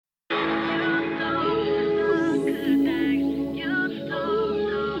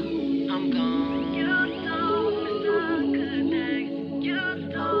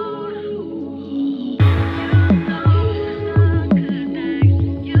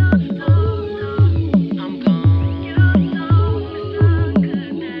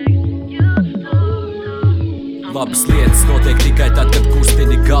labas lietas notiek tikai tad, kad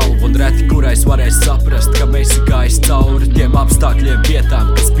kustini galvu, un reti kurais varēs saprast, ka mēs gājis cauri tiem apstākļiem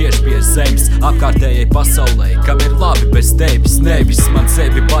vietām, kas spiež pie zemes, apkārtējai pasaulē, kam ir labi bez tevis. Nevis man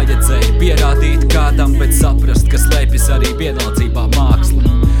sevi vajadzēja pierādīt kādam, bet saprast, ka slēpjas arī vienaldzībā māksla.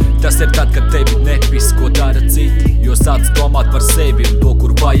 Tas ir tad, kad tevi nepis, ko dara citi, jo sāc domāt par sevi un to,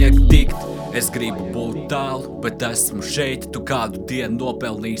 kur vajag tikt. Es gribu būt tālu, bet esmu šeit. Tu kādu dienu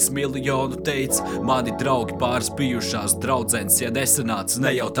nopelnījis miljonu, teic. Mani draugi pāris bijušās draudzenes, ja nesanāca,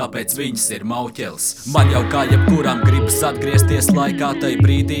 ne jau tāpēc viņas ir mauķelis. Man jau kā jebkuram gribas atgriezties laikā, tai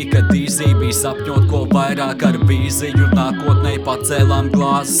brīdī, kad īzī bija sapņot ko vairāk ar vīziju. Nākotnē pacēlām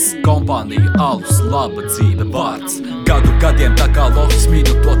glāzes, kompānija, alus, laba dzīve, vārds. Gadu gadiem tā kā loks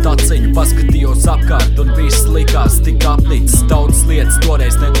minu to taciņu, paskatījos apkārt un viss likās tik apnicis. Daudz lietas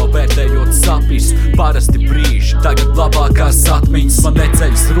toreiz nenovērtējot sapnis, parasti brīži, tagad labākās atmiņas. Man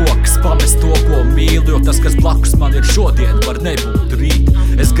neceļas rokas pamest to, ko mīlu, jo tas, kas blakus man ir šodien, var nebūt rīt.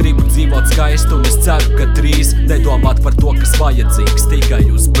 Es gribu dzīvot skaistu un es ceru, ka drīz nedomāt par to, kas vajadzīgs tikai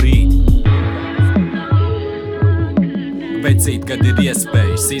uz brīdi. Vecīt, kad ir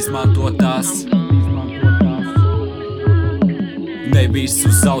iespējas, izmanto tās. Ne visu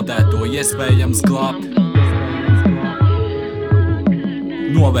zaudēto iespējams glābt.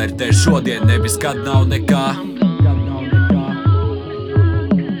 Novērtē šodien, nevis kad nav nekā.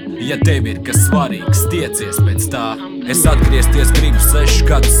 Ja tev ir kas svarīgs, tiecies pēc tā. Es atgriezties gribu 6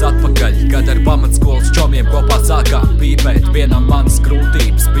 gadus atpakaļ, kad ar pamatskolas čomiem kopā sākām pīpēt. Vienam manas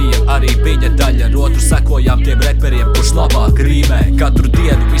grūtības bija arī viņa daļa, ar otru sekojām tiem reperiem, kurš labāk rīmē. Katru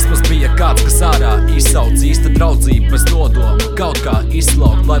dienu vismaz bija kāds, kas ārā izsauc, īsta draudzība bez nodoma, kaut kā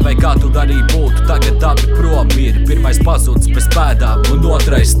izslaukt, lai vai kā tur arī būtu. Tagad abi prom ir, pirmais pazudis bez pēdām un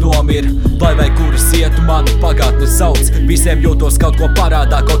otrais nomir. Lai vai kuras ietu, mani pagātne sauc, visiem jūtos kaut ko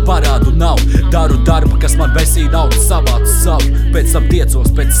parādā, kaut parādu nav. Daru darbu, kas man besī naudas, savācu savu, pēc tam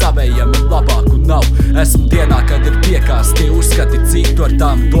tiecos pēc savējiem un labāku nav. Esmu dienā, kad ir piekāsti uzskati, cīktu ar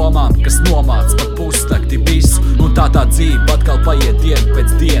tām domām, kas nomāc pat pustakti visu. Un tā dzīve atkal paiet dienu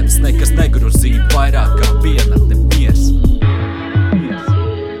pēc dienas, nekas negrozīja vairāk kā vienatne miers.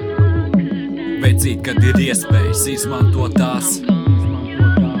 Vecīt, kad ir iespējas, izmanto tās.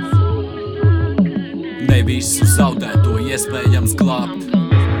 Ne visu zaudēto iespējams glābt.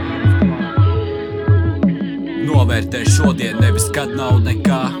 Novērtē šodien, nevis kad nav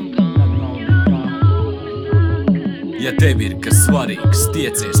nekā. Ja tev ir kas svarīgs,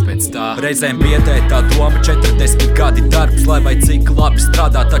 tiecies pēc tā. Reizēm biedē tā doma 40 gadi darbs, lai vai cik labi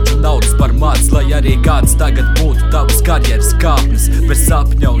strādā, taču naudas par maz. Lai arī kāds tagad būtu tavas karjeras kāpnes, bez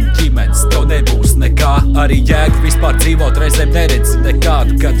sapņa un ģimenes tev nebūs nekā. Arī jēgu vispār dzīvot reizēm neredzi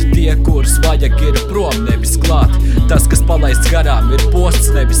nekādu, kad tie, kurus vajag, ir prom, nevis klāt. Tas, kas palaists garām, ir posts,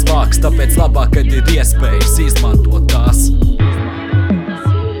 nevis vāks, tāpēc labāk, kad ir iespējas, izmanto tās.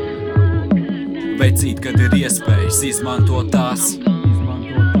 Vecīt, kad ir iespējas, izmanto tās.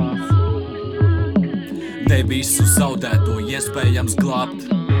 Ne visu zaudēto iespējams glābt.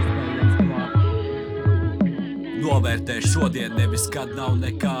 Novērtē šodien, nevis kad nav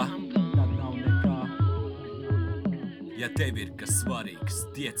nekā. Ja tev ir kas svarīgs,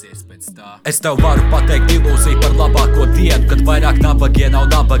 tiecies pēc tā. Es tev varu pateikt ilūziju par labāko dienu, kad vairāk nabagie nav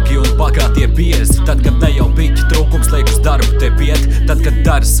nabagi un bagātie biezi. Tad, kad ne jau biķi trūkums liek uz darbu tev iet. Tad, kad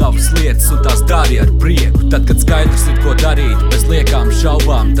dari savas lietas un tās dari ar prieku. Tad, kad skaidrs ir ko darīt bez liekām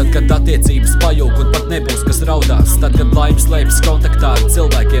šaubām. Tad, kad attiecības pajūg un pat nebūs kas raudās. Tad, kad laimes slēpjas kontaktā ar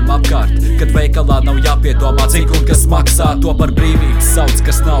cilvēkiem apkārt. Kad veikalā nav jāpiedomā cik un kas maksā, to par brīvības sauc,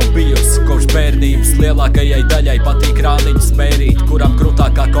 kas nav bijusi. Kopš bērnības lielākajai daļai patīk rāniņas mērīt, kuram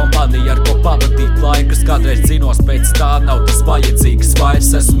krūtākā kompānija, ar ko pavadīt laiku. Es kādreiz zinos pēc tā, nav tas vajadzīgs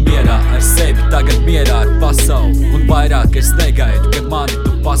vairs. Esmu mierā ar sevi, tagad mierā ar pasauli. Un vairāk es negaidu, kad mani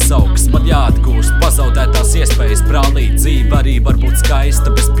tu pasauks. Man jāatgūst pazaudētās iespējas brālīt. Dzīve arī var būt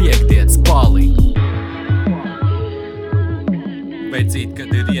skaista bez piekdienas pālī. Vecīt,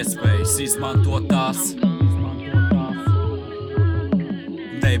 kad ir iespējas, izmanto tās.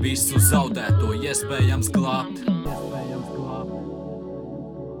 Ne visu zaudēto iespējams glābt.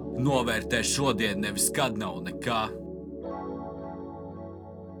 Novērtē šodien, nevis kad nav nekā.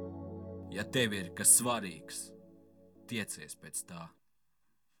 Ja tev ir kas svarīgs, tiecies pēc tā.